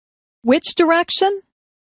Which direction?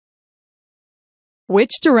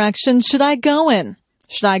 Which direction should I go in?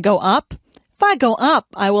 Should I go up? If I go up,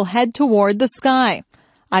 I will head toward the sky.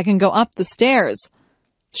 I can go up the stairs.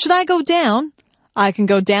 Should I go down? I can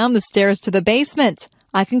go down the stairs to the basement.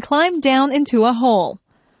 I can climb down into a hole.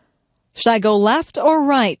 Should I go left or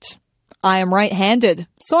right? I am right-handed,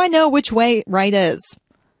 so I know which way right is.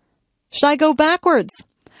 Should I go backwards?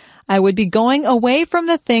 I would be going away from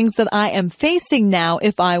the things that I am facing now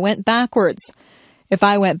if I went backwards. If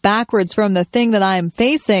I went backwards from the thing that I am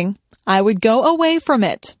facing, I would go away from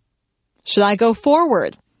it. Should I go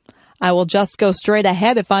forward? I will just go straight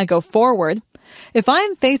ahead if I go forward. If I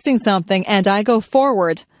am facing something and I go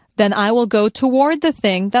forward, then I will go toward the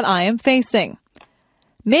thing that I am facing.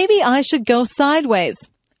 Maybe I should go sideways.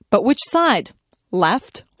 But which side?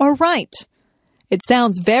 Left or right? It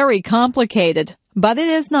sounds very complicated, but it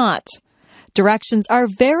is not. Directions are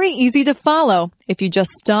very easy to follow if you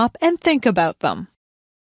just stop and think about them.